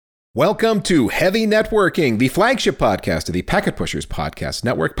Welcome to Heavy Networking, the flagship podcast of the Packet Pushers Podcast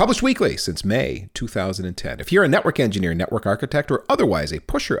Network, published weekly since May 2010. If you're a network engineer, network architect, or otherwise a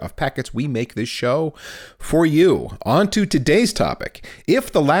pusher of packets, we make this show for you. On to today's topic.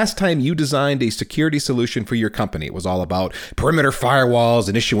 If the last time you designed a security solution for your company was all about perimeter firewalls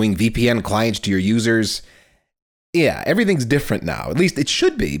and issuing VPN clients to your users, yeah, everything's different now. At least it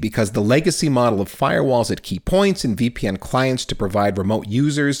should be, because the legacy model of firewalls at key points and VPN clients to provide remote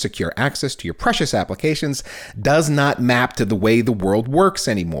users secure access to your precious applications does not map to the way the world works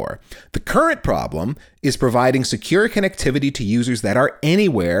anymore. The current problem is providing secure connectivity to users that are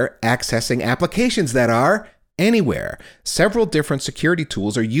anywhere, accessing applications that are anywhere. Several different security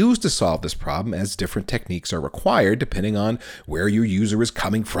tools are used to solve this problem, as different techniques are required depending on where your user is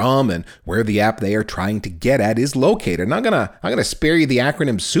coming from and where the app they are trying to get at is located. And I'm gonna spare you the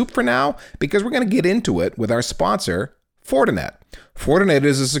acronym soup for now, because we're gonna get into it with our sponsor, Fortinet. Fortinet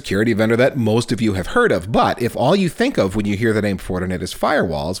is a security vendor that most of you have heard of, but if all you think of when you hear the name Fortinet is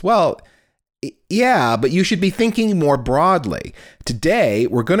firewalls, well, yeah, but you should be thinking more broadly. Today,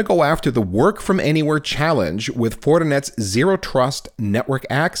 we're going to go after the Work From Anywhere challenge with Fortinet's Zero Trust network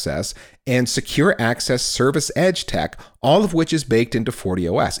access and secure access service edge tech, all of which is baked into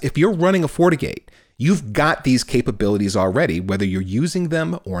FortiOS. If you're running a FortiGate, you've got these capabilities already, whether you're using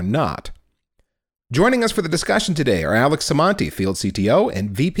them or not. Joining us for the discussion today are Alex Samonti, Field CTO and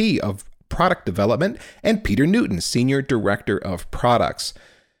VP of Product Development, and Peter Newton, Senior Director of Products.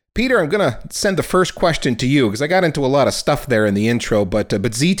 Peter, I'm going to send the first question to you, because I got into a lot of stuff there in the intro, but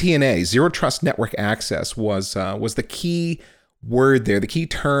ZTNA, Zero Trust Network Access, was the key word there, the key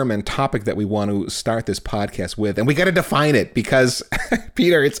term and topic that we want to start this podcast with. And we got to define it, because,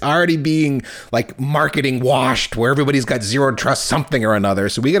 Peter, it's already being like marketing washed, where everybody's got zero trust something or another.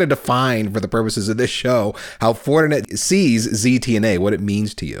 So we got to define, for the purposes of this show, how Fortinet sees ZTNA, what it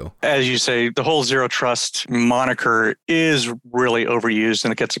means to you. As you say, the whole zero trust moniker is really overused,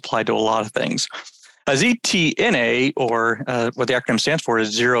 and it gets applied to a lot of things. ZTNA, or what the acronym stands for,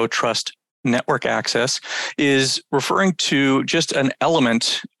 is Zero Trust Network Access, is referring to just an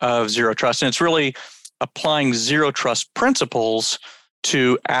element of zero trust. And it's really applying zero trust principles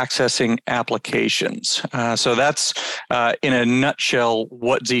to accessing applications. So that's, in a nutshell,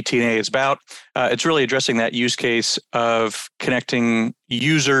 what ZTNA is about. It's really addressing that use case of connecting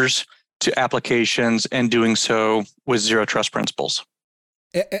users to applications and doing so with zero trust principles.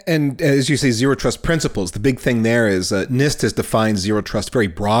 And as you say, zero trust principles, the big thing there is NIST has defined zero trust very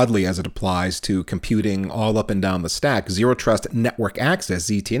broadly as it applies to computing all up and down the stack. Zero trust network access,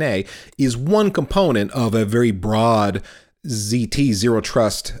 ZTNA, is one component of a very broad zero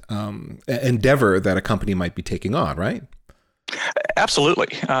trust endeavor that a company might be taking on, right? Absolutely.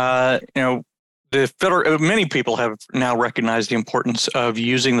 Many people have now recognized the importance of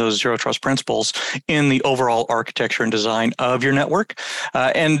using those zero trust principles in the overall architecture and design of your network.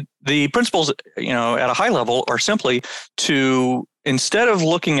 And the principles, at a high level, are simply to, instead of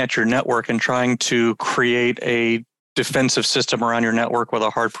looking at your network and trying to create a defensive system around your network with a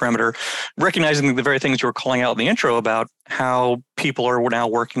hard perimeter, recognizing the very things you were calling out in the intro about how people are now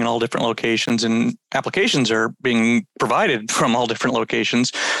working in all different locations and applications are being provided from all different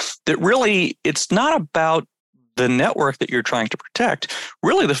locations, that really it's not about the network that you're trying to protect.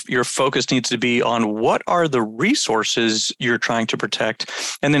 Really, your focus needs to be on what are the resources you're trying to protect,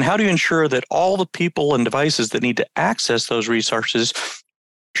 and then how do you ensure that all the people and devices that need to access those resources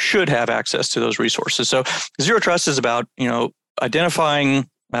should have access to those resources. So zero trust is about, identifying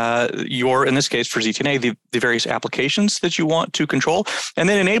in this case for ZTNA, the various applications that you want to control, and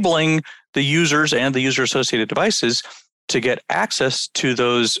then enabling the users and the user associated devices to get access to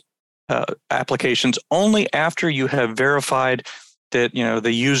those applications only after you have verified that,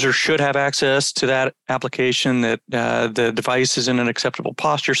 the user should have access to that application, that the device is in an acceptable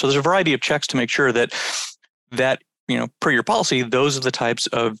posture. So there's a variety of checks to make sure that per your policy, those are the types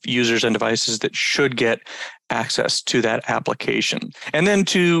of users and devices that should get access to that application. And then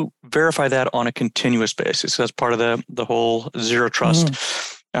to verify that on a continuous basis. That's part of the whole zero trust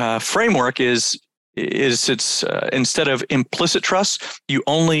framework is it's instead of implicit trust, you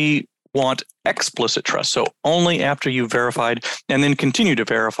only want explicit trust. So only after you've verified and then continue to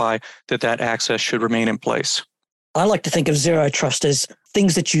verify that access should remain in place. I like to think of zero trust as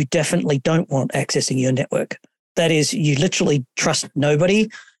things that you definitely don't want accessing your network. That is, you literally trust nobody.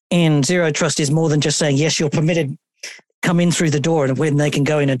 And zero trust is more than just saying, yes, you're permitted come in through the door and when they can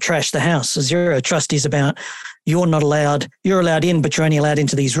go in and trash the house. So zero trust is about you're allowed in, but you're only allowed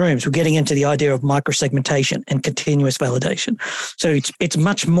into these rooms. We're getting into the idea of microsegmentation and continuous validation. So it's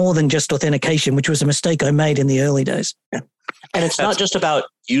much more than just authentication, which was a mistake I made in the early days. Yeah. And it's not just about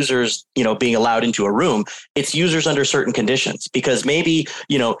users, being allowed into a room. It's users under certain conditions, because maybe,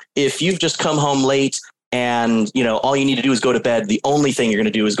 if you've just come home late and, all you need to do is go to bed, the only thing you're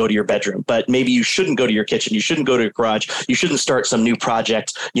going to do is go to your bedroom. But maybe you shouldn't go to your kitchen. You shouldn't go to your garage. You shouldn't start some new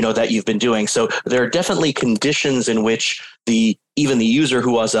project, that you've been doing. So there are definitely conditions in which even the user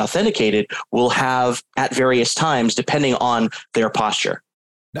who was authenticated will have at various times, depending on their posture.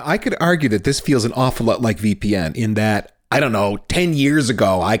 Now, I could argue that this feels an awful lot like VPN in that, I don't know, 10 years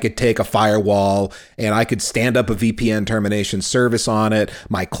ago, I could take a firewall and I could stand up a VPN termination service on it.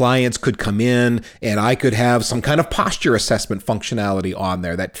 My clients could come in and I could have some kind of posture assessment functionality on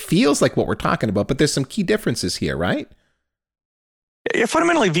there. That feels like what we're talking about, but there's some key differences here, right? Yeah,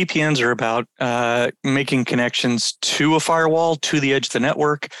 fundamentally, VPNs are about making connections to a firewall, to the edge of the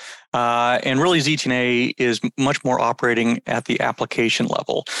network. And really, ZTNA is much more operating at the application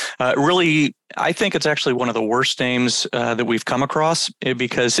level. Really, I think it's actually one of the worst names that we've come across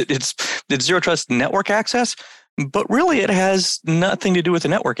because it's Zero Trust Network Access, but really it has nothing to do with the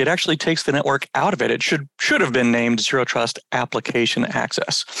network. It actually takes the network out of it. It should have been named Zero Trust Application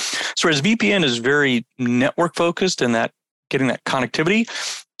Access. So whereas VPN is very network focused and that getting that connectivity,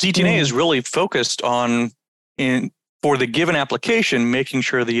 ZTNA is really focused on for the given application, making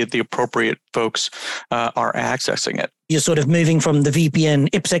sure the appropriate folks are accessing it. You're sort of moving from the VPN.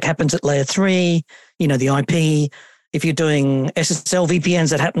 IPsec happens at layer 3, the IP. If you're doing SSL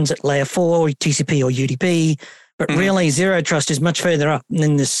VPNs, that happens at layer 4, TCP or UDP. But really, Zero Trust is much further up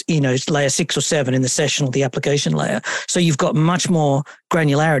in this, it's layer 6 or 7 in the session or the application layer. So you've got much more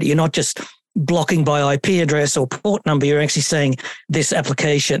granularity. You're not just blocking by IP address or port number. You're actually saying this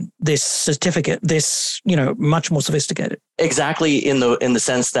application, this certificate, this, much more sophisticated. Exactly, in the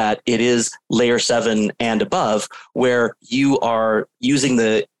sense that it is layer 7 and above, where you are using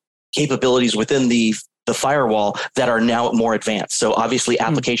the capabilities within the firewall that are now more advanced. So obviously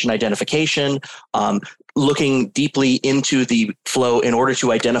application identification, looking deeply into the flow in order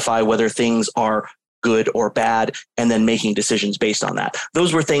to identify whether things are good or bad, and then making decisions based on that.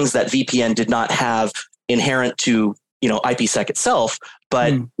 Those were things that VPN did not have inherent to, IPsec itself,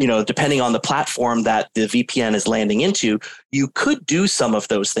 but, depending on the platform that the VPN is landing into, you could do some of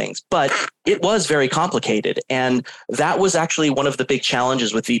those things, but it was very complicated. And that was actually one of the big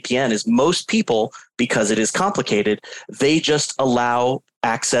challenges with VPN is most people, because it is complicated, they just allow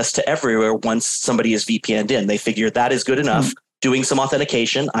access to everywhere once somebody is VPN'd in. They figure that is good enough. Doing some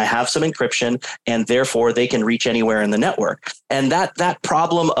authentication, I have some encryption, and therefore they can reach anywhere in the network. And that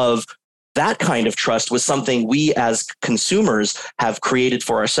problem of that kind of trust was something we as consumers have created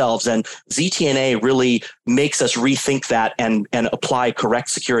for ourselves. And ZTNA really makes us rethink that and apply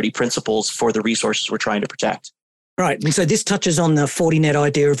correct security principles for the resources we're trying to protect. Right. And so this touches on the Fortinet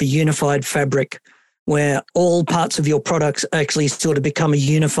idea of a unified fabric where all parts of your products actually sort of become a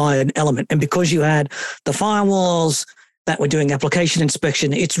unified element. And because you had the firewalls that were doing application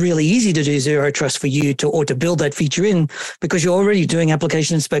inspection, it's really easy to do Zero Trust for you to build that feature in because you're already doing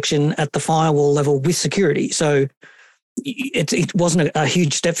application inspection at the firewall level with security. So it wasn't a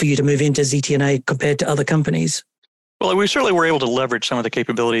huge step for you to move into ZTNA compared to other companies. Well, we certainly were able to leverage some of the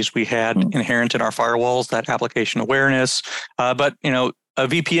capabilities we had inherent in our firewalls, that application awareness. But, a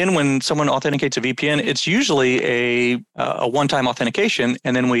VPN, when someone authenticates a VPN, it's usually a one-time authentication,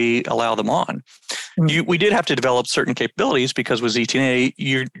 and then we allow them on. We did have to develop certain capabilities because with ZTNA,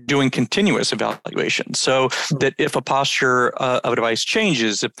 you're doing continuous evaluation. So that if a posture of a device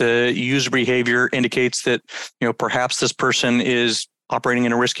changes, if the user behavior indicates that, perhaps this person is operating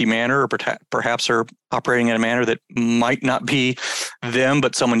in a risky manner, or perhaps are operating in a manner that might not be them,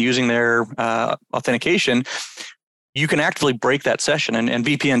 but someone using their authentication, you can actively break that session, and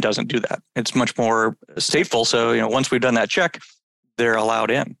VPN doesn't do that. It's much more stateful. So, once we've done that check, they're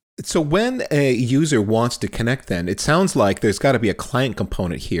allowed in. So when a user wants to connect then, it sounds like there's got to be a client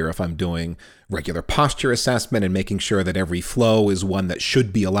component here if I'm doing regular posture assessment and making sure that every flow is one that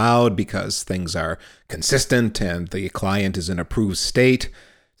should be allowed because things are consistent and the client is in approved state.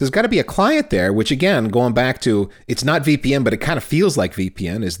 There's got to be a client there, which again, going back to, it's not VPN, but it kind of feels like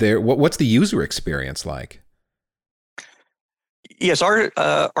VPN. Is there? What's the user experience like? Yes, our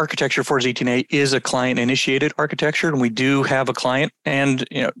architecture for ZTNA is a client-initiated architecture, and we do have a client. And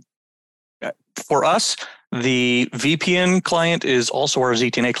for us, the VPN client is also our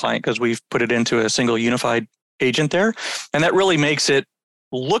ZTNA client because we've put it into a single unified agent there, and that really makes it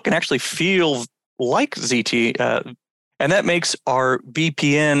look and actually feel like ZT. And that makes our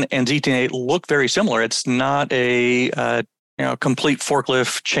VPN and ZTNA look very similar. It's not a complete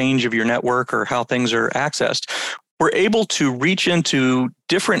forklift change of your network or how things are accessed. We're able to reach into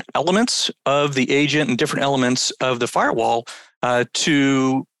different elements of the agent and different elements of the firewall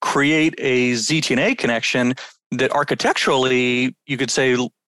to create a ZTNA connection that architecturally, you could say,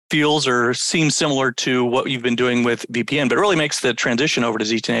 feels or seems similar to what you've been doing with VPN, but it really makes the transition over to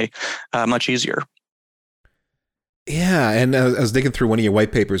ZTNA much easier. Yeah, and I was digging through one of your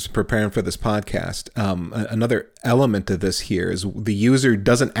white papers preparing for this podcast. Another element of this here is the user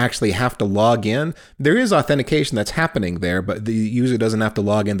doesn't actually have to log in. There is authentication that's happening there, but the user doesn't have to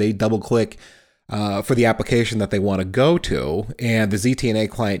log in. They double-click for the application that they want to go to, and the ZTNA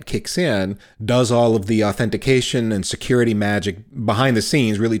client kicks in, does all of the authentication and security magic behind the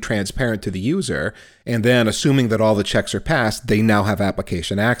scenes, really transparent to the user, and then assuming that all the checks are passed, they now have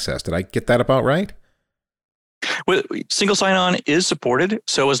application access. Did I get that about right? Well, single sign-on is supported,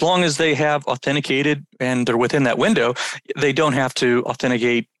 so as long as they have authenticated and they're within that window, they don't have to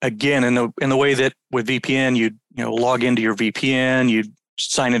authenticate again in the way that with VPN you'd log into your VPN, you'd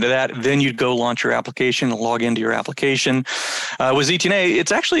sign into that, then you'd go launch your application and log into your application. With ZTNA,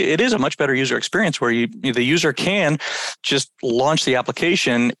 it is a much better user experience where the user can just launch the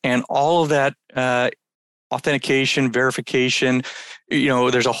application and all of that authentication, verification.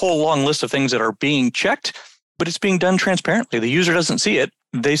 There's a whole long list of things that are being checked, but it's being done transparently. The user doesn't see it.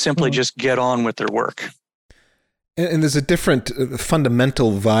 They simply just get on with their work. And there's a different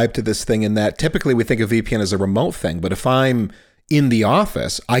fundamental vibe to this thing in that typically we think of VPN as a remote thing, but if I'm in the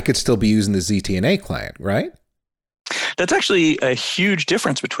office, I could still be using the ZTNA client, right? That's actually a huge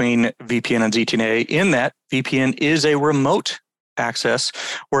difference between VPN and ZTNA in that VPN is a remote access,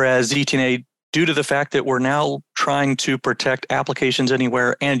 whereas ZTNA, due to the fact that we're now trying to protect applications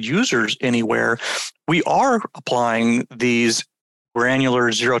anywhere and users anywhere, we are applying these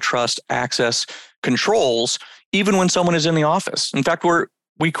granular zero trust access controls even when someone is in the office. In fact,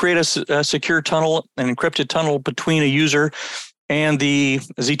 we create a secure tunnel, an encrypted tunnel between a user and the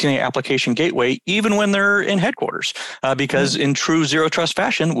ZTNA application gateway, even when they're in headquarters, because in true zero trust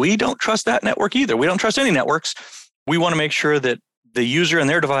fashion, we don't trust that network either. We don't trust any networks. We want to make sure that the user and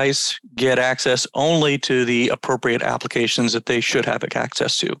their device get access only to the appropriate applications that they should have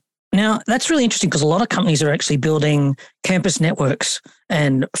access to. Now, that's really interesting because a lot of companies are actually building campus networks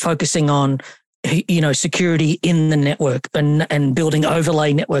and focusing on security in the network and building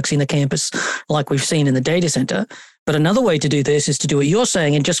overlay networks in the campus like we've seen in the data center. But another way to do this is to do what you're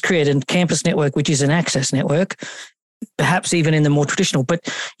saying and just create a campus network, which is an access network, perhaps even in the more traditional, but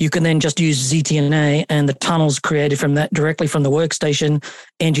you can then just use ZTNA and the tunnels created from that directly from the workstation.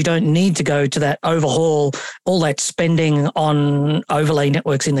 And you don't need to go to that overhaul, all that spending on overlay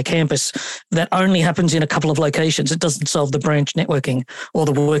networks in the campus that only happens in a couple of locations. It doesn't solve the branch networking or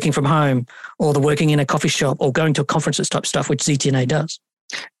the working from home or the working in a coffee shop or going to conferences type stuff, which ZTNA does.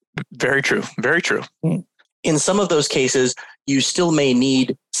 Very true. Very true. In some of those cases, you still may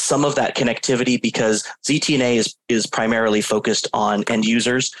need some of that connectivity because ZTNA is primarily focused on end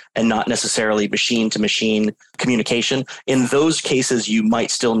users and not necessarily machine-to-machine communication. In those cases, you might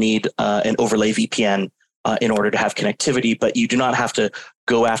still need an overlay VPN in order to have connectivity, but you do not have to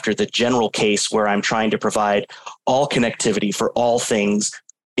go after the general case where I'm trying to provide all connectivity for all things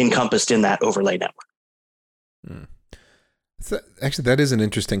encompassed in that overlay network. So actually, that is an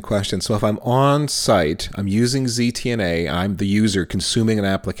interesting question. So if I'm on site, I'm using ZTNA, I'm the user consuming an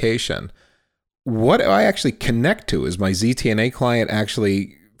application, what do I actually connect to? Is my ZTNA client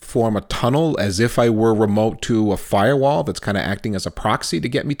actually form a tunnel as if I were remote to a firewall that's kind of acting as a proxy to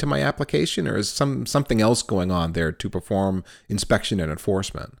get me to my application? Or is something else going on there to perform inspection and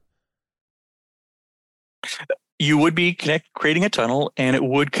enforcement? You would be creating a tunnel, and it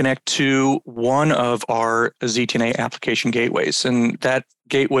would connect to one of our ZTNA application gateways. And that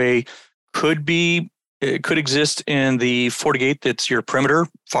gateway could exist in the FortiGate that's your perimeter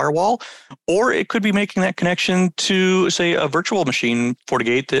firewall, or it could be making that connection to, say, a virtual machine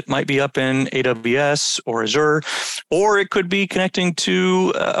FortiGate that might be up in AWS or Azure, or it could be connecting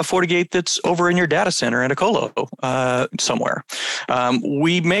to a FortiGate that's over in your data center at a colo somewhere.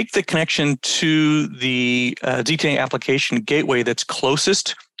 We make the connection to the ZTNA application gateway that's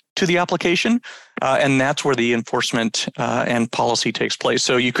closest to the application, and that's where the enforcement and policy takes place.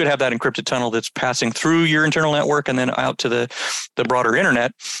 So you could have that encrypted tunnel that's passing through your internal network and then out to the broader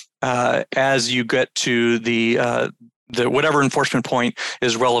internet as you get to the whatever enforcement point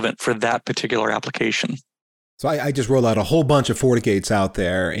is relevant for that particular application. So I just roll out a whole bunch of FortiGates out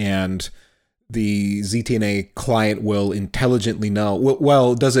there, and the ZTNA client will intelligently know.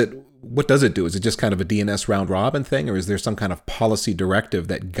 Well, does it what does it do? Is it just kind of a DNS round robin thing, or is there some kind of policy directive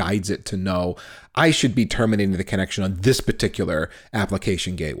that guides it to know I should be terminating the connection on this particular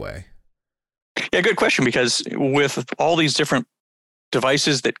application gateway? Yeah, good question, because with all these different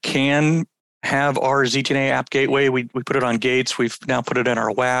devices that can have our ZTNA app gateway, we put it on gates. We've now put it in our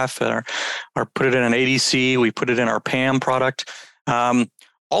WAF, or put it in an ADC. We put it in our PAM product.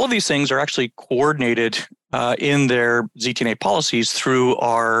 All of these things are actually coordinated in their ZTNA policies through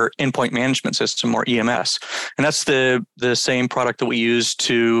our endpoint management system, or EMS. And that's the same product that we use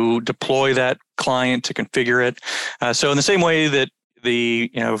to deploy that client, to configure it. So in the same way that the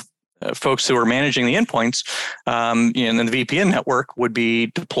folks who are managing the endpoints in the VPN network would be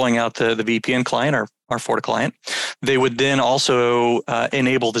deploying out the VPN client, our Forti client, they would then also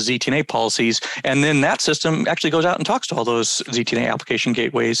enable the ZTNA policies. And then that system actually goes out and talks to all those ZTNA application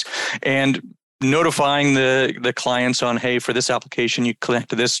gateways and notifying the clients on, hey, for this application, you connect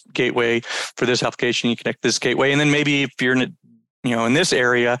to this gateway. For this application, you connect to this gateway. And then maybe if you're in this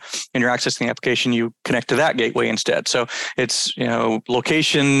area and you're accessing the application, you connect to that gateway instead. So it's,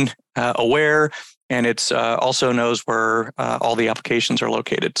 location aware, and it's also knows where all the applications are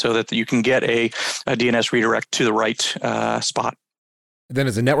located, so that you can get a DNS redirect to the right spot. Then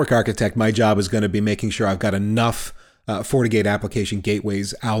as a network architect, my job is going to be making sure I've got enough FortiGate application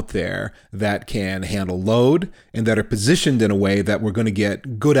gateways out there that can handle load and that are positioned in a way that we're going to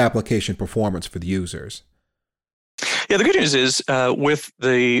get good application performance for the users. Yeah, the good news is with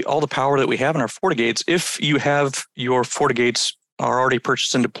all the power that we have in our FortiGates, if you have your FortiGates are already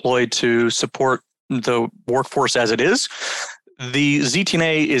purchased and deployed to support the workforce as it is, the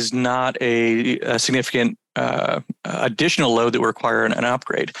ZTNA is not a significant additional load that will require an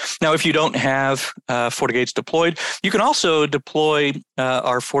upgrade. Now, if you don't have FortiGates deployed, you can also deploy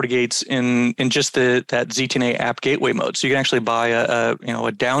our FortiGates in just that ZTNA app gateway mode. So you can actually buy a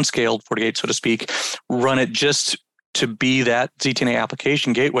downscaled FortiGate, so to speak, run it just to be that ZTNA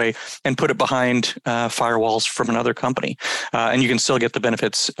application gateway, and put it behind firewalls from another company. And you can still get the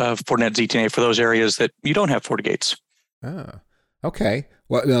benefits of Fortinet ZTNA for those areas that you don't have FortiGates. Ah, okay.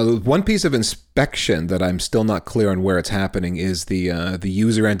 Well, one piece of inspection that I'm still not clear on where it's happening is the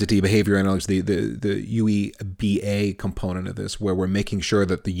user entity behavior analytics, the UEBA component of this, where we're making sure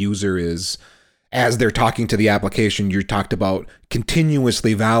that the user is, as they're talking to the application, you talked about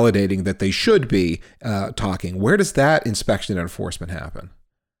continuously validating that they should be talking. Where does that inspection and enforcement happen?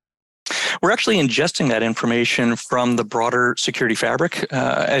 We're actually ingesting that information from the broader security fabric.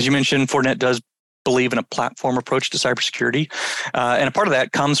 As you mentioned, Fortinet does believe in a platform approach to cybersecurity. And a part of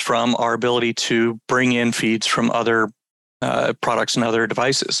that comes from our ability to bring in feeds from other products and other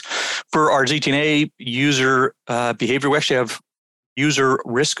devices. For our ZTNA user behavior, we actually have user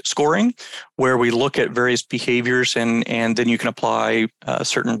risk scoring, where we look at various behaviors and then you can apply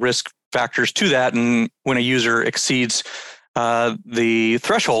certain risk factors to that. And when a user exceeds the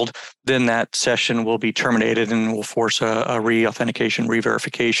threshold, then that session will be terminated and will force a re-authentication,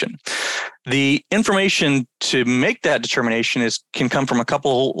 re-verification. The information to make that determination can come from a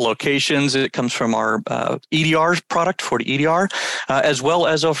couple locations. It comes from our EDR product, FortiEDR, as well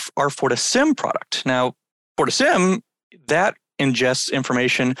as our FortiSIEM product. Now, FortiSIEM, that ingests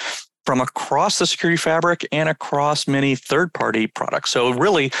information from across the security fabric and across many third-party products. So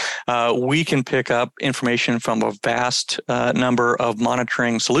really, we can pick up information from a vast number of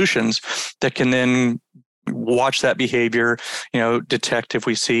monitoring solutions that can then watch that behavior, detect if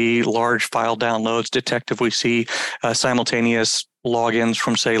we see large file downloads, detect if we see simultaneous logins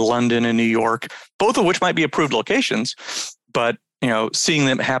from, say, London and New York, both of which might be approved locations, but seeing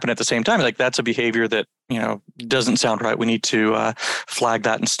them happen at the same time, like that's a behavior that, doesn't sound right. We need to flag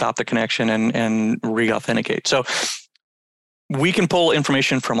that and stop the connection and re-authenticate. So we can pull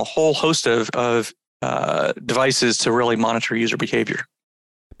information from a whole host of devices to really monitor user behavior.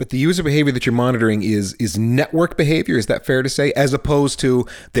 But the user behavior that you're monitoring is network behavior, is that fair to say? As opposed to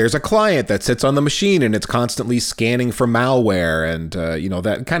there's a client that sits on the machine and it's constantly scanning for malware and,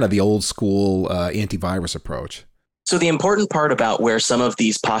 that kind of the old school antivirus approach. So the important part about where some of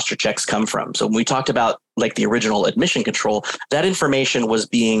these posture checks come from. So when we talked about like the original admission control, that information was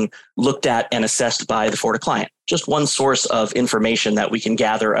being looked at and assessed by the Forti client. Just one source of information that we can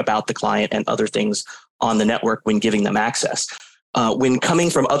gather about the client and other things on the network when giving them access. When coming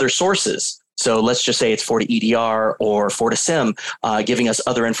from other sources, so let's just say it's FortiEDR or FortiSIEM giving us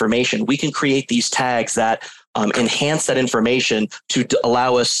other information, we can create these tags that enhance that information to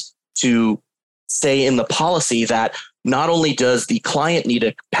allow us to say in the policy that not only does the client need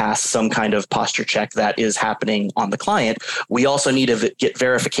to pass some kind of posture check that is happening on the client, we also need to get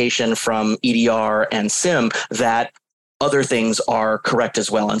verification from EDR and SIEM that other things are correct as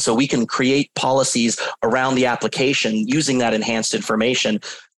well. And so we can create policies around the application using that enhanced information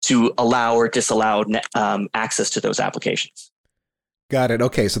to allow or disallow access to those applications. Got it.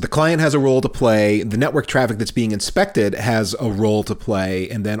 Okay, so the client has a role to play, the network traffic that's being inspected has a role to play,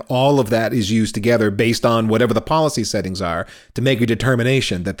 and then all of that is used together based on whatever the policy settings are to make a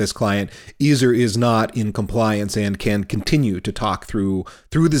determination that this client is or is not in compliance and can continue to talk through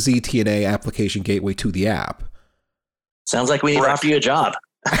the ZTNA application gateway to the app. Sounds like we need to offer you a job.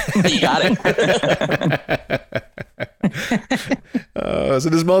 You got it. So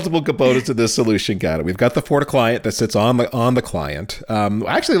there's multiple components to this solution. Got it. We've got the FortiClient that sits on the client.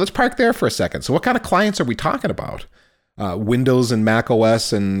 Actually, let's park there for a second. So what kind of clients are we talking about? Windows and Mac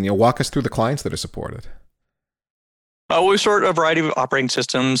OS, and walk us through the clients that are supported. We support a variety of operating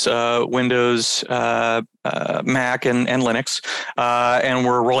systems, Windows, Mac, and Linux, and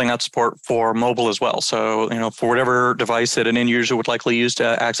we're rolling out support for mobile as well. So, for whatever device that an end user would likely use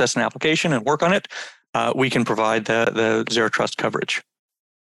to access an application and work on it, we can provide the zero trust coverage.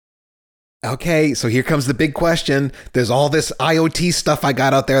 Okay, so here comes the big question. There's all this IoT stuff I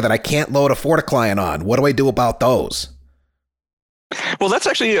got out there that I can't load a FortiClient on. What do I do about those? Well, that's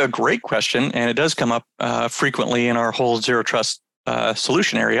actually a great question, and it does come up frequently in our whole zero trust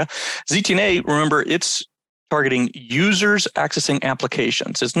solution area. ZTNA, remember, it's targeting users accessing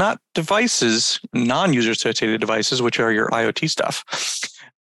applications. It's not devices, non-user associated devices, which are your IoT stuff.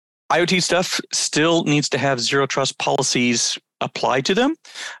 IoT stuff still needs to have zero trust policies apply to them.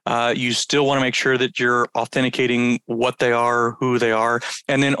 You still want to make sure that you're authenticating what they are, who they are,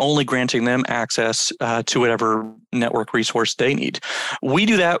 and then only granting them access to whatever network resource they need. We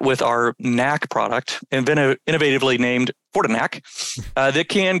do that with our NAC product, innovatively named Fortinet, that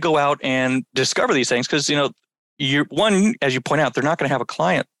can go out and discover these things because, one, as you point out, they're not going to have a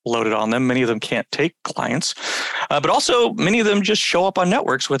client loaded on them. Many of them can't take clients, but also many of them just show up on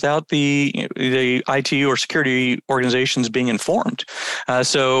networks without the IT or security organizations being informed.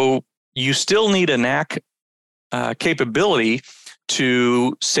 So you still need a NAC capability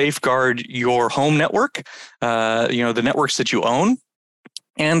to safeguard your home network, the networks that you own,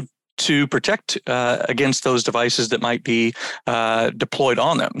 and to protect against those devices that might be deployed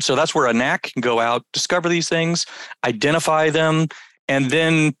on them. So that's where a NAC can go out, discover these things, identify them, and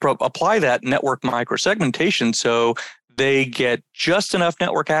then apply that network microsegmentation so they get just enough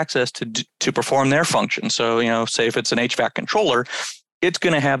network access to perform their function. So, say if it's an HVAC controller, it's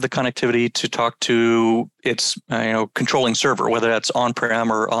going to have the connectivity to talk to its controlling server, whether that's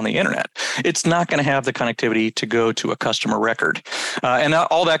on-prem or on the internet. It's not going to have the connectivity to go to a customer record. And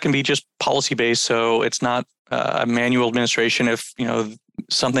all that can be just policy-based, so it's not a manual administration. If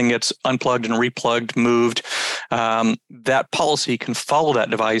something gets unplugged and replugged, moved, that policy can follow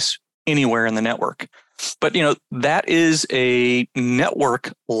that device anywhere in the network. But that is a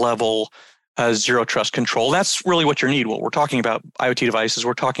network level zero trust control. That's really what you need. What we're talking about IoT devices,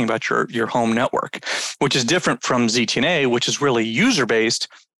 we're talking about your home network, which is different from ZTNA, which is really user-based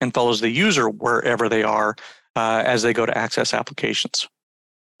and follows the user wherever they are as they go to access applications.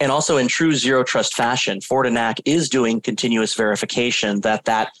 And also in true zero trust fashion, Fortinet is doing continuous verification that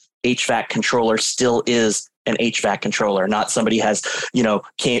HVAC controller still is an HVAC controller, not somebody has,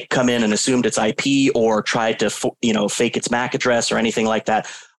 can't come in and assumed it's IP or tried to, fake its MAC address or anything like that.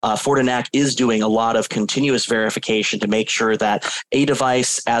 Fortinet is doing a lot of continuous verification to make sure that a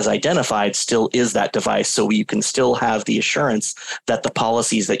device as identified still is that device. So you can still have the assurance that the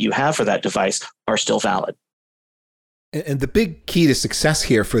policies that you have for that device are still valid. And the big key to success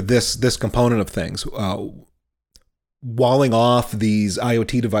here for this component of things, walling off these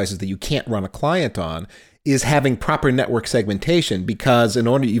IoT devices that you can't run a client on, is having proper network segmentation, because in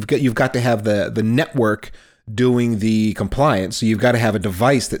order you've got to have the network doing the compliance. So you've got to have a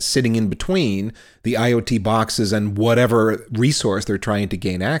device that's sitting in between the IoT boxes and whatever resource they're trying to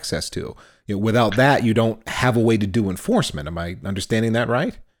gain access to. Without that, you don't have a way to do enforcement. Am I understanding that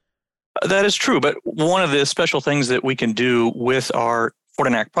right? That is true. But one of the special things that we can do with our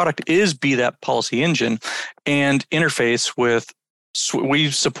Fortinet product is be that policy engine and interface with.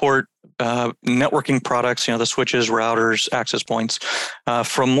 We support networking products, the switches, routers, access points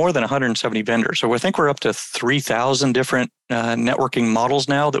from more than 170 vendors. So I think we're up to 3,000 different networking models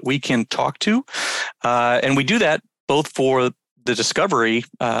now that we can talk to. And we do that both for the discovery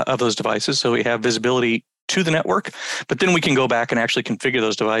of those devices. So we have visibility to the network, but then we can go back and actually configure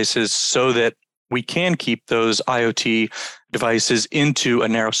those devices so that we can keep those IoT devices into a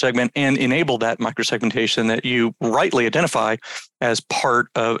narrow segment and enable that microsegmentation that you rightly identify as part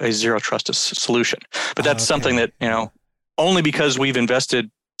of a zero trust solution. But that's something that, only because we've invested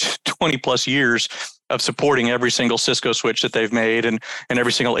 20 plus years of supporting every single Cisco switch that they've made, and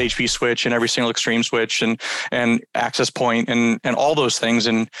every single HP switch, and every single Extreme switch, and access point, and all those things.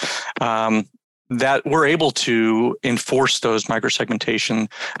 And that we're able to enforce those microsegmentation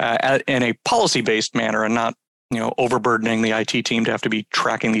in a policy-based manner, and not overburdening the IT team to have to be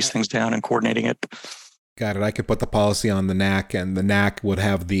tracking these things down and coordinating it. Got it. I could put the policy on the NAC, and the NAC would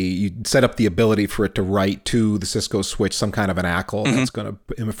have you'd set up the ability for it to write to the Cisco switch some kind of an ACL that's going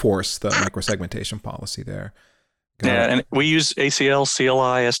to enforce the microsegmentation policy there. And we use ACL,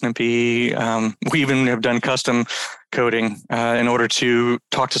 CLI, SNMP. We even have done custom coding in order to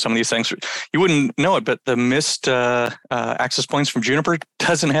talk to some of these things. You wouldn't know it, but the missed access points from Juniper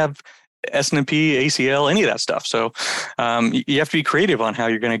doesn't have SNMP, ACL, any of that stuff. So you have to be creative on how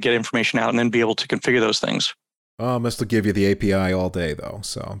you're going to get information out and then be able to configure those things. Oh, must will give you the API all day, though.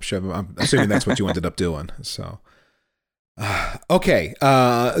 So I'm assuming that's what you ended up doing. So. Okay,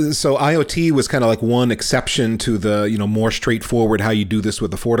 so IoT was kind of like one exception to the more straightforward how you do this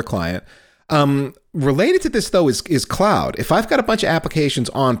with the FortiClient. Related to this though is cloud. If I've got a bunch of applications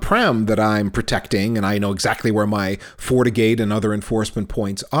on-prem that I'm protecting, and I know exactly where my FortiGate and other enforcement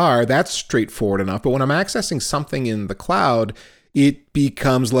points are, that's straightforward enough. But when I'm accessing something in the cloud, it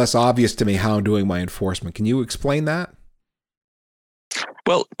becomes less obvious to me how I'm doing my enforcement. Can you explain that?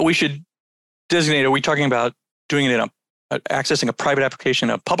 Well, we should designate. Are we talking about doing it in accessing a private application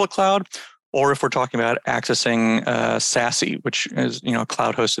in a public cloud, or if we're talking about accessing SASE, which is a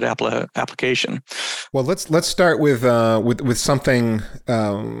cloud-hosted application? Well, let's start with something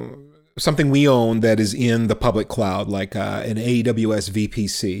we own that is in the public cloud, like an AWS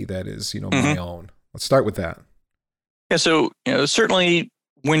VPC that is my own. Let's start with that. Yeah. So certainly,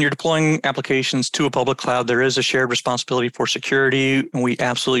 when you're deploying applications to a public cloud, there is a shared responsibility for security. And we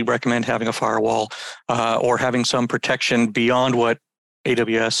absolutely recommend having a firewall or having some protection beyond what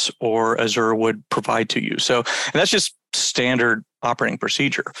AWS or Azure would provide to you. So that's just standard operating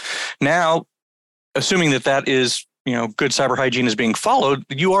procedure. Now, assuming that is good cyber hygiene is being followed,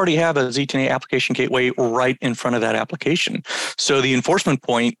 you already have a ZTNA application gateway right in front of that application. So the enforcement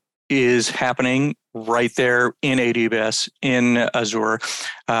point is happening right there in AWS, in Azure.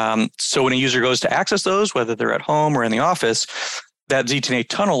 So when a user goes to access those, whether they're at home or in the office, that ZTNA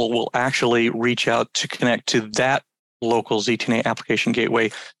tunnel will actually reach out to connect to that local ZTNA application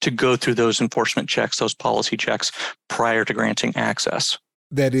gateway to go through those enforcement checks, those policy checks prior to granting access.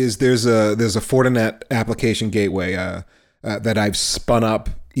 That is, there's a Fortinet application gateway that I've spun up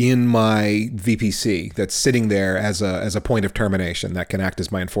in my VPC that's sitting there as a point of termination that can act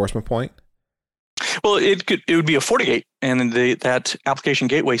as my enforcement point. Well, it would be a FortiGate, and that application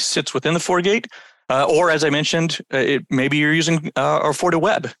gateway sits within the FortiGate. Or, as I mentioned, maybe you're using our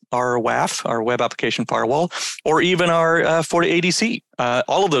FortiWeb, our WAF, our web application firewall, or even our FortiADC.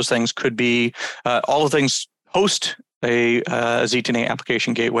 All of those things could be, all of the things host a ZTNA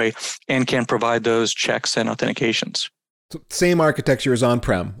application gateway and can provide those checks and authentications. So same architecture as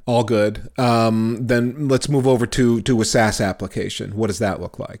on-prem, all good. Then let's move over to a SaaS application. What does that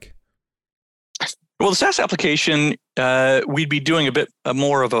look like? Well, the SaaS application, we'd be doing a bit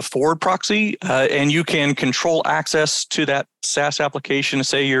more of a forward proxy, and you can control access to that SaaS application.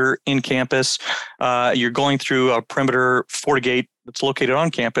 Say you're in campus, you're going through a perimeter FortiGate that's located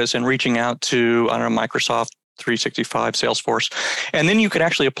on campus and reaching out to, Microsoft 365, Salesforce. And then you could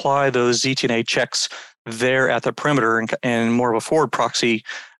actually apply those ZTNA checks there at the perimeter and more of a forward proxy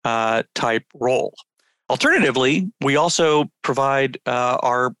type role. Alternatively, we also provide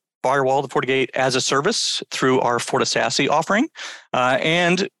our firewall, the FortiGate, as a service through our FortiSASE offering.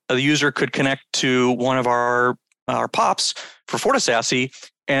 And the user could connect to one of our POPs for FortiSASE,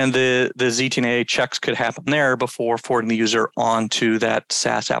 and the ZTNA checks could happen there before forwarding the user onto that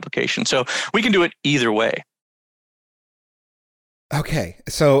SaaS application. So we can do it either way. Okay,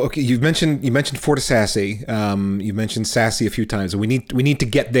 so you mentioned FortiSASE. You mentioned SASE a few times, and we need to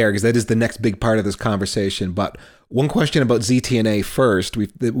get there because that is the next big part of this conversation. But one question about ZTNA first.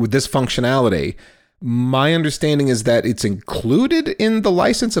 With this functionality, my understanding is that it's included in the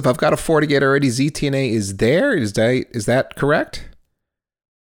license. If I've got a FortiGate already, ZTNA is there. Is that correct?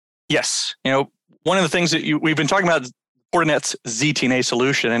 Yes. One of the things that we've been talking about, Fortinet's ZTNA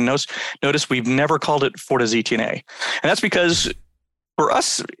solution, and notice we've never called it FortiZTNA, and that's because for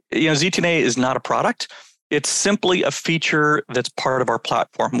us, ZTNA is not a product. It's simply a feature that's part of our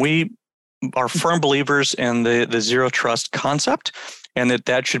platform. We are firm believers in the zero trust concept, and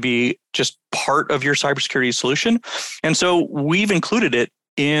that should be just part of your cybersecurity solution. And so we've included it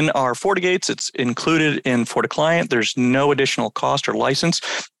in our FortiGates. It's included in FortiClient. There's no additional cost or license.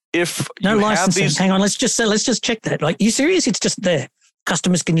 If no you licensing. Have these, hang on, let's just check that. Like, you serious? It's just there.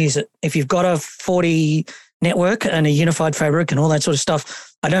 customers can use it. If you've got a 40 network and a unified fabric and all that sort of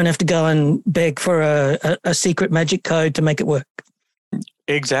stuff, I don't have to go and beg for a secret magic code to make it work.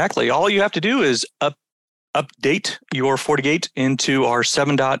 Exactly. All you have to do is update your FortiGate into our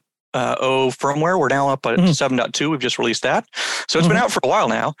 7.0 firmware. We're now up at 7.2. We've just released that. So it's been out for a while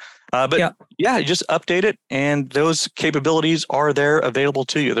now. But you just update it, and those capabilities are there available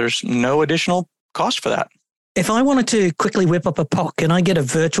to you. There's no additional cost for that. If I wanted to quickly whip up a POC, can I get a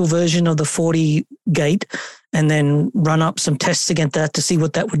virtual version of the FortiGate and then run up some tests against that to see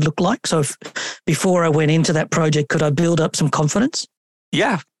what that would look like? So before I went into that project, could I build up some confidence?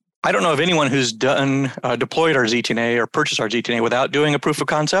 Yeah. I don't know of anyone who's done deployed our ZTNA or purchased our ZTNA without doing a proof of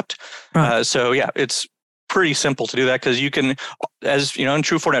concept. Right. It's pretty simple to do that because you can, as you know, in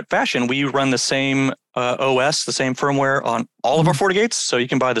true Fortinet fashion, we run the same OS, the same firmware on all of our FortiGates. So you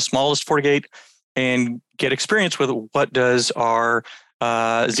can buy the smallest FortiGate and get experience with what does our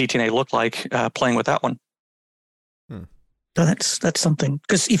ZTNA look like playing with that one. So that's something.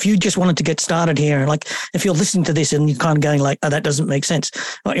 Because if you just wanted to get started here, like if you're listening to this and you're kind of going like, oh, that doesn't make sense.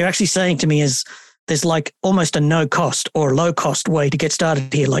 What you're actually saying to me is there's like almost a no cost or low cost way to get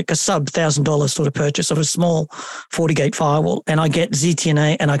started here, like a sub $1,000 sort of purchase of a small FortiGate firewall. And I get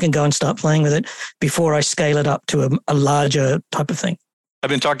ZTNA and I can go and start playing with it before I scale it up to a larger type of thing. I've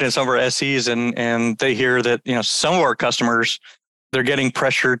been talking to some of our SEs and they hear that, some of our customers, they're getting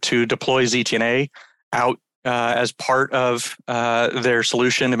pressure to deploy ZTNA out as part of their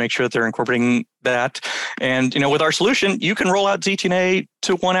solution to make sure that they're incorporating that. And, with our solution, you can roll out ZTNA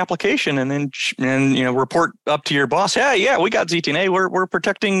to one application and then, report up to your boss, hey, yeah, we got ZTNA. We're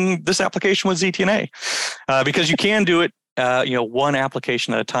protecting this application with ZTNA because you can do it, one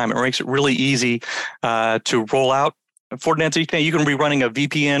application at a time. It makes it really easy to roll out Fortinet ZTNA. You can be running a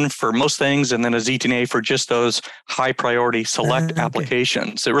VPN for most things and then a ZTNA for just those high priority select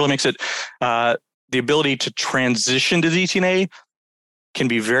applications. It really makes it the ability to transition to ZTNA can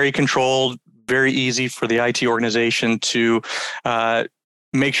be very controlled, very easy for the IT organization to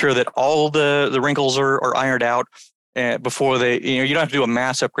make sure that all the wrinkles are ironed out before they, you don't have to do a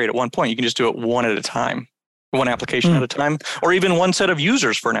mass upgrade at one point. You can just do it one at a time, one application at a time, or even one set of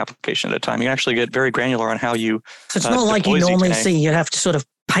users for an application at a time. You can actually get very granular on how you So it's not like you normally see. You have to sort of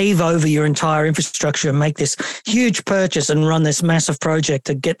pave over your entire infrastructure and make this huge purchase and run this massive project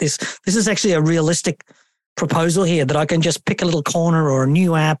to get this. This is actually a realistic proposal here that I can just pick a little corner or a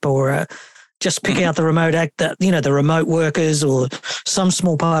new app or just pick out the remote the remote workers or some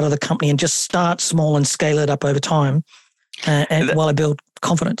small part of the company and just start small and scale it up over time while I build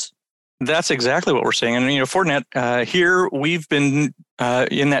confidence. That's exactly what we're saying. And, Fortinet, here we've been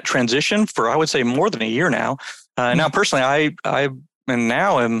in that transition for, I would say, more than a year now. Now, personally, I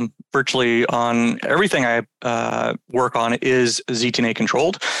now am virtually on everything I work on is ZTNA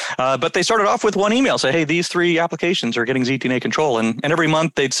controlled. But they started off with one email, say, hey, these 3 applications are getting ZTNA control. And every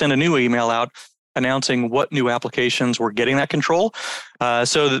month they'd send a new email out announcing what new applications were getting that control.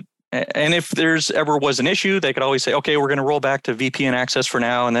 And if there's ever was an issue, they could always say, okay, we're going to roll back to VPN access for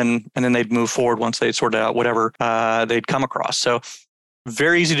now. And then they'd move forward once they'd sorted out whatever they'd come across. So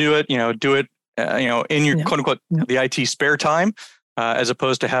very easy to do it, in your quote unquote, the IT spare time, as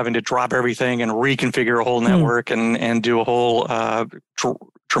opposed to having to drop everything and reconfigure a whole network and do a whole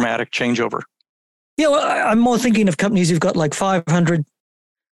traumatic changeover. Yeah, well, I'm more thinking of companies who've got like 500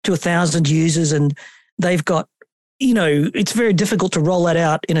 to 1,000 users and they've got, it's very difficult to roll that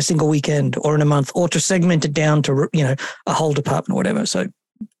out in a single weekend or in a month or to segment it down to, a whole department or whatever. So,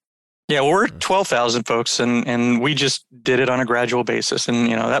 yeah, well, we're 12,000 folks and we just did it on a gradual basis.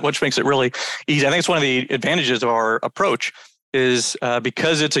 And, that which makes it really easy. I think it's one of the advantages of our approach is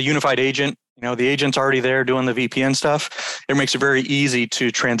because it's a unified agent, the agent's already there doing the VPN stuff. It makes it very easy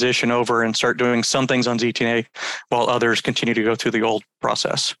to transition over and start doing some things on ZTNA while others continue to go through the old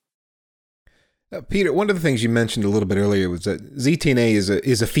process. Peter, one of the things you mentioned a little bit earlier was that ZTNA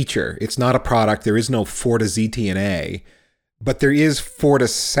is a feature. It's not a product. There is no Forta ZTNA, but there is Forta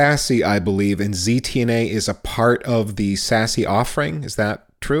SASE, I believe, and ZTNA is a part of the SASE offering. Is that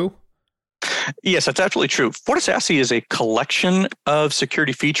true? Yes, that's absolutely true. Forta SASE is a collection of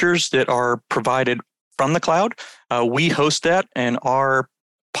security features that are provided from the cloud. We host that, and our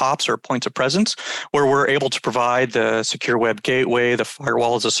POPs or points of presence, where we're able to provide the secure web gateway, the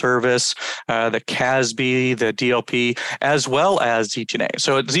firewall as a service, the CASB, the DLP, as well as ZTNA.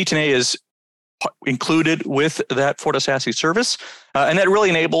 So ZTNA is included with that Forta SASE service, and that really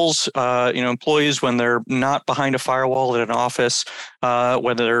enables employees when they're not behind a firewall at an office,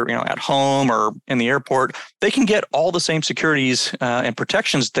 whether they're at home or in the airport, they can get all the same securities and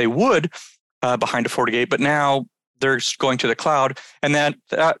protections they would behind a FortiGate, but now they're going to the cloud, and that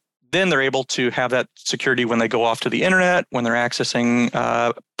then they're able to have that security when they go off to the internet, when they're accessing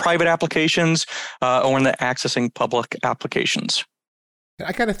private applications, or when they're accessing public applications.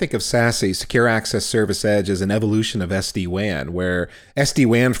 I kind of think of SASE, Secure Access Service Edge, as an evolution of SD-WAN, where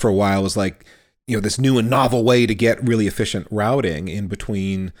SD-WAN for a while was like, this new and novel way to get really efficient routing in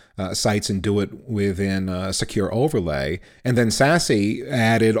between sites and do it within a secure overlay. And then SASE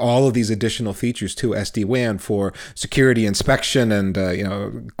added all of these additional features to SD-WAN for security inspection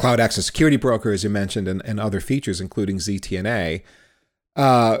and cloud access security broker, as you mentioned, and other features, including ZTNA.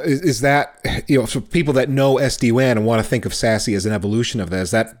 Is that, for people that know SD-WAN and want to think of SASE as an evolution of that,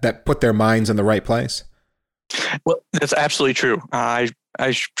 is that put their minds in the right place? Well, that's absolutely true.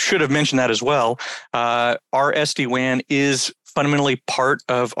 I should have mentioned that as well. Our SD-WAN is fundamentally part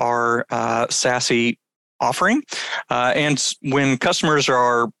of our SASE offering. And when customers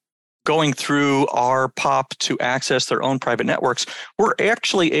are going through our POP to access their own private networks, we're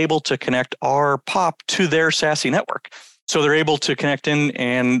actually able to connect our POP to their SASE network. So they're able to connect in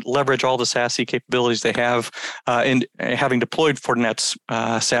and leverage all the SASE capabilities they have. And having deployed Fortinet's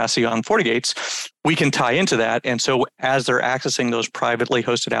SASE on FortiGates, we can tie into that. And so as they're accessing those privately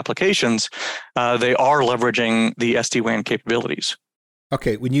hosted applications, they are leveraging the SD-WAN capabilities.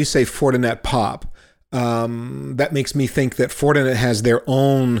 Okay, when you say Fortinet POP, that makes me think that Fortinet has their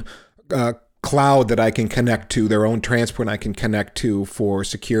own cloud that I can connect to, their own transport I can connect to for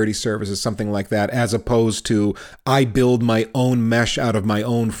security services, something like that, as opposed to I build my own mesh out of my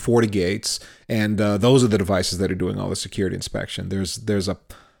own FortiGates, and those are the devices that are doing all the security inspection. There's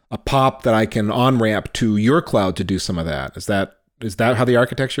a POP that I can on-ramp to your cloud to do some of that. Is that how the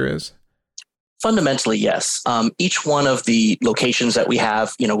architecture is? Fundamentally, yes. Each one of the locations that we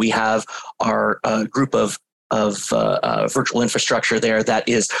have our group of virtual infrastructure there that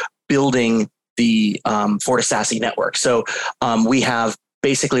is building the FortiSASE network. So we have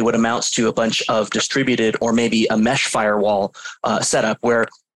basically what amounts to a bunch of distributed or maybe a mesh firewall setup where,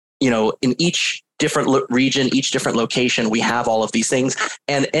 in each different region, each different location, we have all of these things,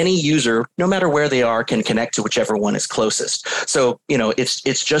 and any user, no matter where they are, can connect to whichever one is closest. So,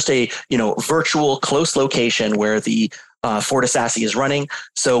 it's just a, virtual close location where the FortiSASE is running.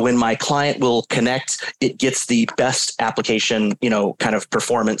 So when my client will connect, it gets the best application, kind of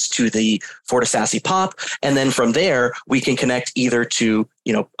performance to the FortiSASE POP. And then from there, we can connect either to,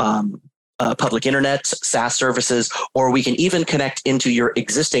 public internet, SaaS services, or we can even connect into your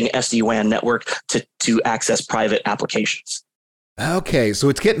existing SD-WAN network to access private applications. Okay, so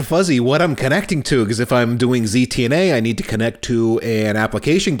it's getting fuzzy what I'm connecting to, because if I'm doing ZTNA, I need to connect to an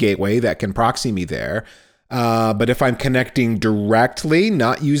application gateway that can proxy me there. But if I'm connecting directly,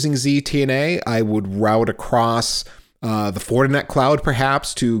 not using ZTNA, I would route across the Fortinet cloud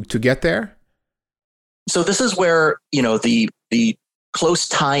perhaps to get there? So this is where, the close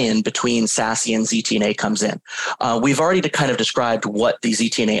tie-in between SASE and ZTNA comes in. We've already kind of described what the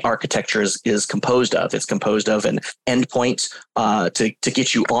ZTNA architecture is composed of. It's composed of an endpoint to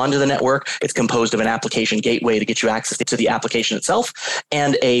get you onto the network. It's composed of an application gateway to get you access to the application itself,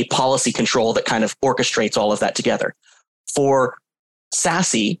 and a policy control that kind of orchestrates all of that together. For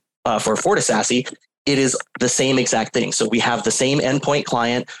SASE, for FortiSASE, it is the same exact thing. So we have the same endpoint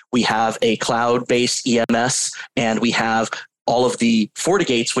client, we have a cloud-based EMS, and we have all of the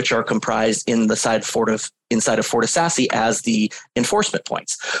FortiGates, which are comprised inside of FortiSASE as the enforcement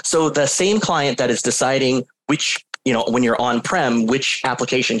points. So the same client that is deciding which, when you're on-prem, which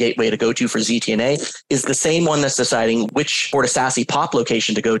application gateway to go to for ZTNA is the same one that's deciding which FortiSASE POP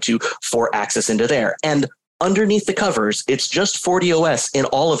location to go to for access into there. And underneath the covers, it's just FortiOS in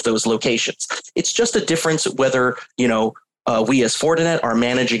all of those locations. It's just a difference whether, we as Fortinet are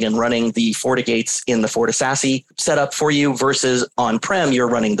managing and running the FortiGates in the FortiSASE setup for you versus on-prem, you're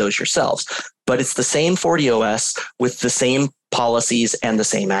running those yourselves. But it's the same FortiOS with the same policies and the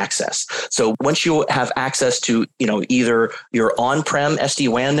same access. So once you have access to, either your on-prem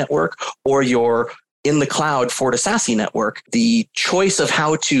SD-WAN network or your in the cloud FortiSASE network, the choice of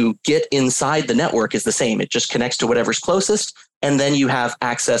how to get inside the network is the same. It just connects to whatever's closest. And then you have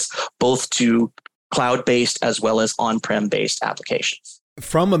access both to cloud-based as well as on-prem based applications.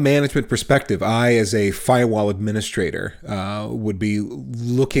 From a management perspective, I, as a firewall administrator, would be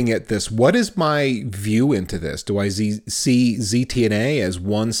looking at this. What is my view into this? Do I see ZTNA as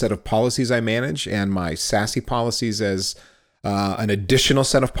one set of policies I manage and my SASE policies as an additional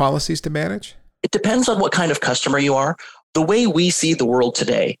set of policies to manage? It depends on what kind of customer you are. The way we see the world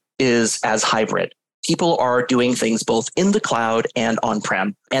today is as hybrid. People are doing things both in the cloud and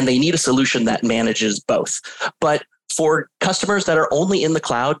on-prem, and they need a solution that manages both. But for customers that are only in the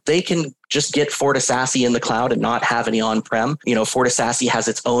cloud, they can just get FortiSASE in the cloud and not have any on-prem. FortiSASE has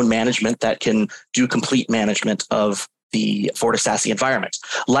its own management that can do complete management of the FortiSASE environment.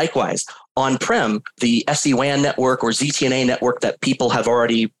 Likewise, on-prem, the SD-WAN network or ZTNA network that people have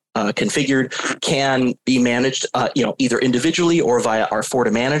already configured can be managed, either individually or via our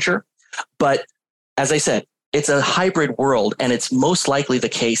FortiManager. But as I said, it's a hybrid world, and it's most likely the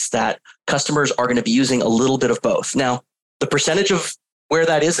case that customers are going to be using a little bit of both. Now, the percentage of where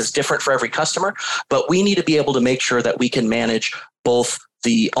that is different for every customer, but we need to be able to make sure that we can manage both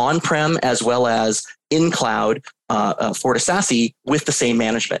the on-prem as well as in-cloud FortiSASE with the same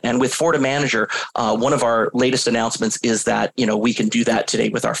management. And with FortiManager, one of our latest announcements is that we can do that today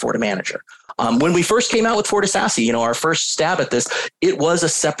with our FortiManager. When we first came out with FortiSASE, our first stab at this, it was a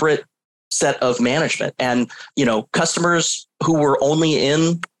separate set of management. And customers who were only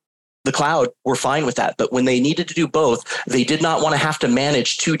in the cloud were fine with that. But when they needed to do both, they did not want to have to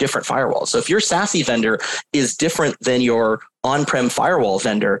manage two different firewalls. So if your SASE vendor is different than your on-prem firewall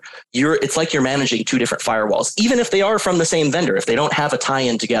vendor, it's like you're managing two different firewalls, even if they are from the same vendor, if they don't have a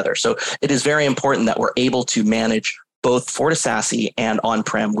tie-in together. So it is very important that we're able to manage both FortiSASE and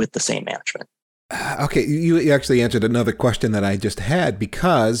on-prem with the same management. Okay, you actually answered another question that I just had,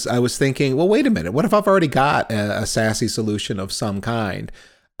 because I was thinking, well, wait a minute. What if I've already got a SASE solution of some kind?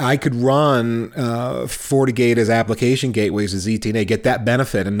 I could run FortiGate as application gateways as ZTNA, get that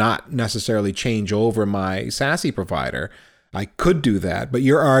benefit and not necessarily change over my SASE provider. I could do that, but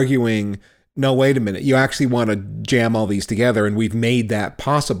you're arguing, no, wait a minute. You actually want to jam all these together, and we've made that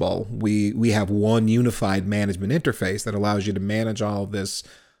possible. We have one unified management interface that allows you to manage all of this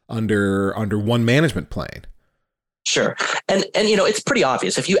under one management plane. Sure. And it's pretty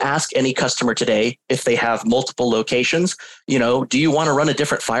obvious. If you ask any customer today, if they have multiple locations, do you want to run a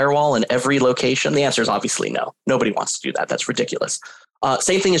different firewall in every location? The answer is obviously no. Nobody wants to do that. That's ridiculous.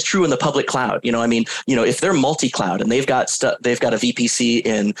 Same thing is true in the public cloud. If they're multi-cloud and they've got a VPC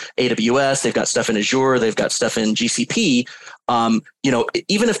in AWS, they've got stuff in Azure, they've got stuff in GCP,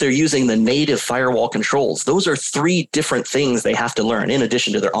 even if they're using the native firewall controls, those are three different things they have to learn in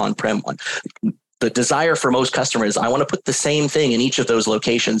addition to their on-prem one. The desire for most customers, I want to put the same thing in each of those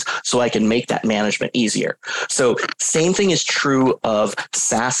locations so I can make that management easier. So same thing is true of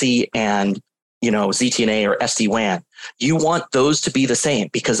SASE and ZTNA or SD-WAN. You want those to be the same,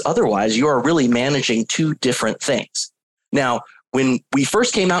 because otherwise you are really managing two different things. Now, when we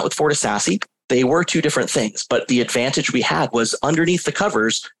first came out with FortiSASE, they were two different things, but the advantage we had was underneath the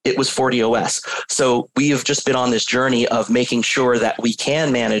covers, it was FortiOS. So we have just been on this journey of making sure that we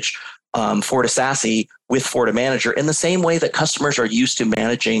can manage FortiSASE with FortiManager in the same way that customers are used to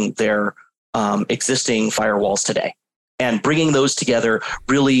managing their existing firewalls today. And bringing those together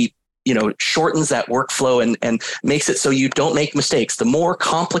really shortens that workflow and makes it so you don't make mistakes. The more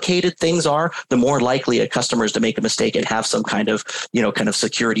complicated things are, the more likely a customer is to make a mistake and have some kind of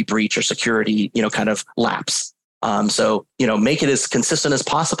security breach or security, kind of lapse. So make it as consistent as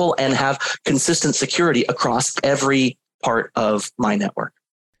possible and have consistent security across every part of my network.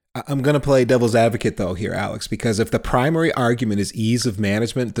 I'm going to play devil's advocate, though, here, Alex, because if the primary argument is ease of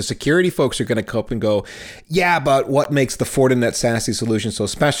management, the security folks are going to come up and go, yeah, but what makes the Fortinet SASE solution so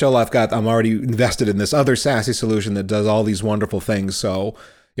special? I'm already invested in this other SASE solution that does all these wonderful things. So,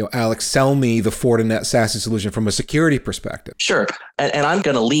 Alex, sell me the Fortinet SASE solution from a security perspective. Sure. And I'm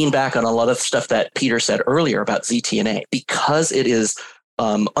going to lean back on a lot of stuff that Peter said earlier about ZTNA, because it is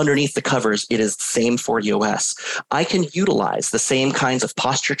underneath the covers, it is the same FortiOS. I can utilize the same kinds of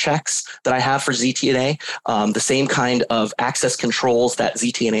posture checks that I have for ZTNA, the same kind of access controls that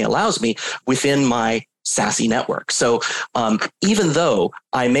ZTNA allows me within my SASE network. So even though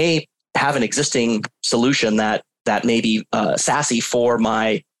I may have an existing solution that may be SASE for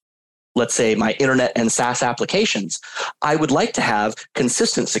my, let's say, my internet and SaaS applications, I would like to have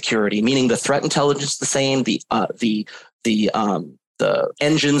consistent security, meaning the threat intelligence is the same, the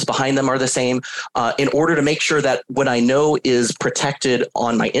engines behind them are the same, in order to make sure that what I know is protected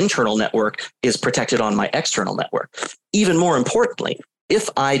on my internal network is protected on my external network. Even more importantly, if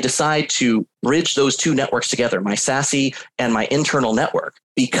I decide to bridge those two networks together, my SASE and my internal network,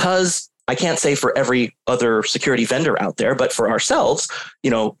 because I can't say for every other security vendor out there, but for ourselves,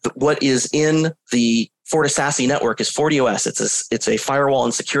 what is in the FortiSASE network is FortiOS. It's a firewall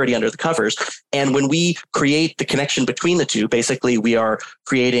and security under the covers. And when we create the connection between the two, basically we are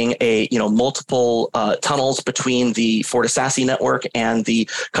creating multiple tunnels between the FortiSASE network and the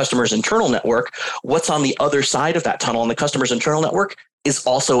customer's internal network. What's on the other side of that tunnel on the customer's internal network is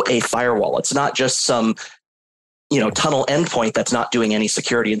also a firewall. It's not just some tunnel endpoint that's not doing any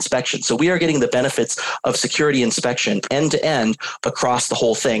security inspection. So we are getting the benefits of security inspection end to end across the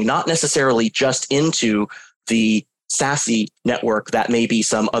whole thing, not necessarily just into the SASE network that may be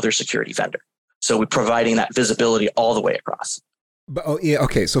some other security vendor. So we're providing that visibility all the way across. But,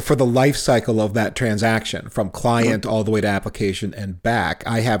 okay. So for the life cycle of that transaction, from client all the way to application and back,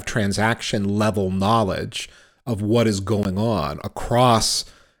 I have transaction level knowledge of what is going on across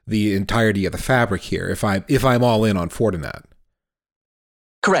the entirety of the fabric here. If I'm all in on Fortinet.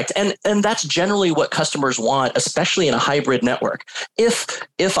 Correct. And that's generally what customers want, especially in a hybrid network.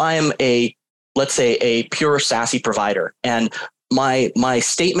 If I'm let's say a pure SASE provider, and my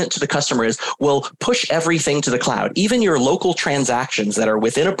statement to the customer is, well, push everything to the cloud. Even your local transactions that are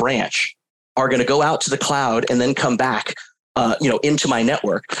within a branch are going to go out to the cloud and then come back into my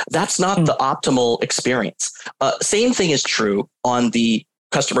network. That's not the optimal experience. Same thing is true on the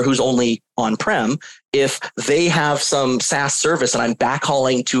customer who's only on-prem. If they have some SaaS service and I'm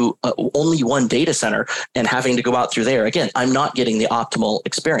backhauling to only one data center and having to go out through there, again, I'm not getting the optimal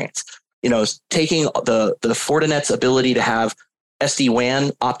experience. Taking the Fortinet's ability to have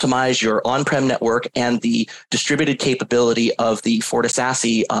SD-WAN optimize your on-prem network and the distributed capability of the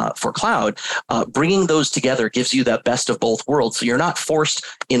FortiSASE for cloud, bringing those together gives you the best of both worlds. So you're not forced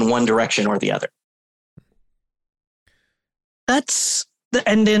in one direction or the other.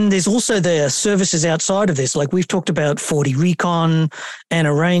 And then there's also the services outside of this. Like we've talked about FortiRecon and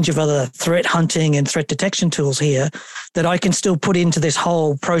a range of other threat hunting and threat detection tools here that I can still put into this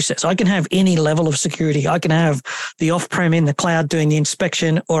whole process. I can have any level of security. I can have the off-prem in the cloud doing the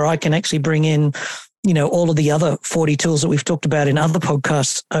inspection, or I can actually bring in, all of the other Forti tools that we've talked about in other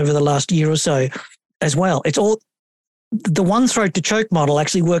podcasts over the last year or so as well. It's all the one throat to choke model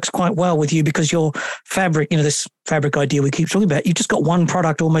actually works quite well with you because your fabric, this fabric idea we keep talking about, you've just got one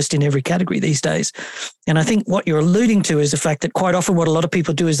product almost in every category these days. And I think what you're alluding to is the fact that quite often what a lot of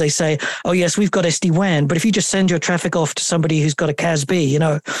people do is they say, oh, yes, we've got SD-WAN, but if you just send your traffic off to somebody who's got a CASB,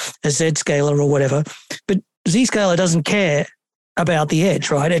 a Zscaler or whatever, but Zscaler doesn't care about the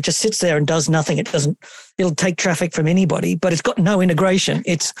edge, right? It just sits there and does nothing. It'll take traffic from anybody, but it's got no integration.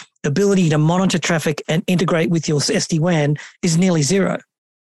 Its ability to monitor traffic and integrate with your SD-WAN is nearly zero.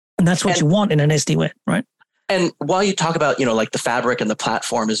 And that's what you want in an SD-WAN, right? And while you talk about, like the fabric and the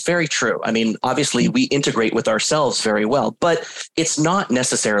platform is very true. I mean, obviously we integrate with ourselves very well, but it's not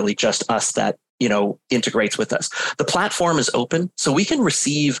necessarily just us that integrates with us. The platform is open, so we can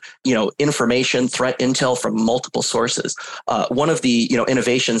receive, information, threat intel from multiple sources. One of the,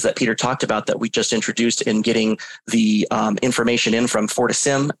 innovations that Peter talked about that we just introduced in getting the information in from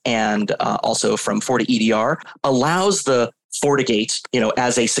FortiSIM and also from FortiEDR allows the FortiGate,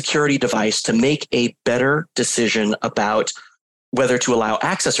 as a security device to make a better decision about whether to allow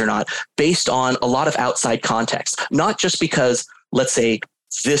access or not based on a lot of outside context, not just because, let's say,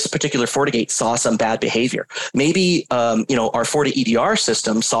 this particular FortiGate saw some bad behavior. Maybe, our FortiEDR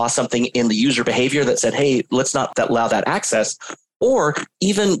system saw something in the user behavior that said, hey, let's not allow that access. Or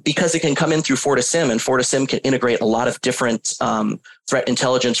even because it can come in through FortiSIM, and FortiSIM can integrate a lot of different threat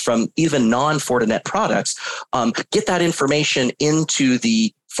intelligence from even non-Fortinet products, get that information into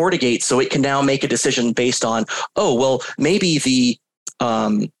the FortiGate so it can now make a decision based on, oh, well, maybe the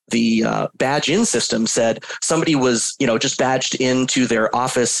badge in system said somebody was, just badged into their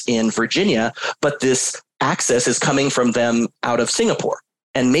office in Virginia, but this access is coming from them out of Singapore.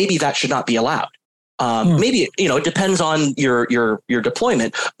 And maybe that should not be allowed. Maybe, it depends on your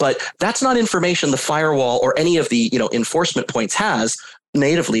deployment, but that's not information the firewall or any of the, enforcement points has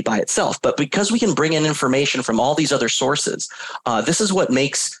natively by itself. But because we can bring in information from all these other sources, this is what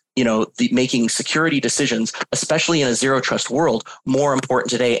makes making security decisions, especially in a zero trust world, more important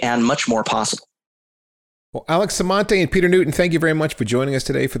today and much more possible. Well, Alex Samonte and Peter Newton, thank you very much for joining us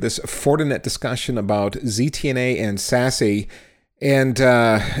today for this Fortinet discussion about ZTNA and SASE. And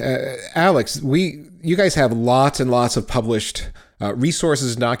Alex, you guys have lots and lots of published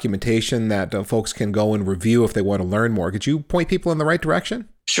resources and documentation that folks can go and review if they want to learn more. Could you point people in the right direction?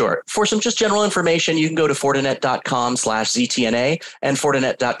 Sure. For some just general information, you can go to fortinet.com/ZTNA and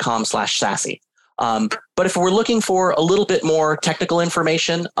fortinet.com/SASE. But if we're looking for a little bit more technical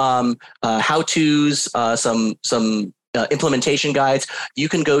information, how-tos, some implementation guides, you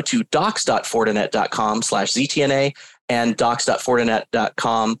can go to docs.fortinet.com/ZTNA and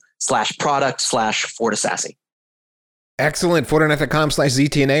docs.fortinet.com/product/FortiSASE. Excellent.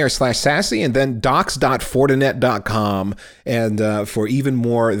 Fortinet.com/ZTNA or /SASE, and then docs.fortinet.com, and for even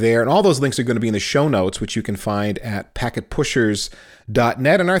more there. And all those links are going to be in the show notes, which you can find at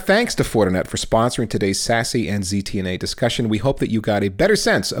packetpushers.net. And our thanks to Fortinet for sponsoring today's SASE and ZTNA discussion. We hope that you got a better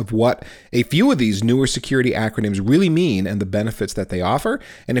sense of what a few of these newer security acronyms really mean and the benefits that they offer.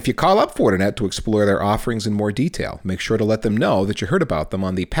 And if you call up Fortinet to explore their offerings in more detail, make sure to let them know that you heard about them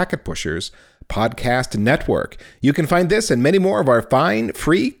on the Packet Pushers Podcast Network. You can find this and many more of our fine,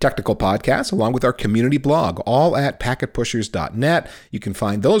 free technical podcasts along with our community blog, all at packetpushers.net. You can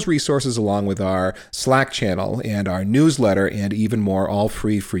find those resources along with our Slack channel and our newsletter and even more, all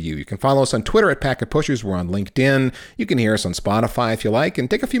free for you. You can follow us on Twitter at Packet Pushers. We're on LinkedIn. You can hear us on Spotify if you like, and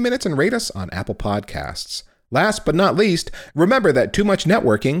take a few minutes and rate us on Apple Podcasts. Last but not least, remember that too much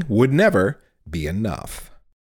networking would never be enough.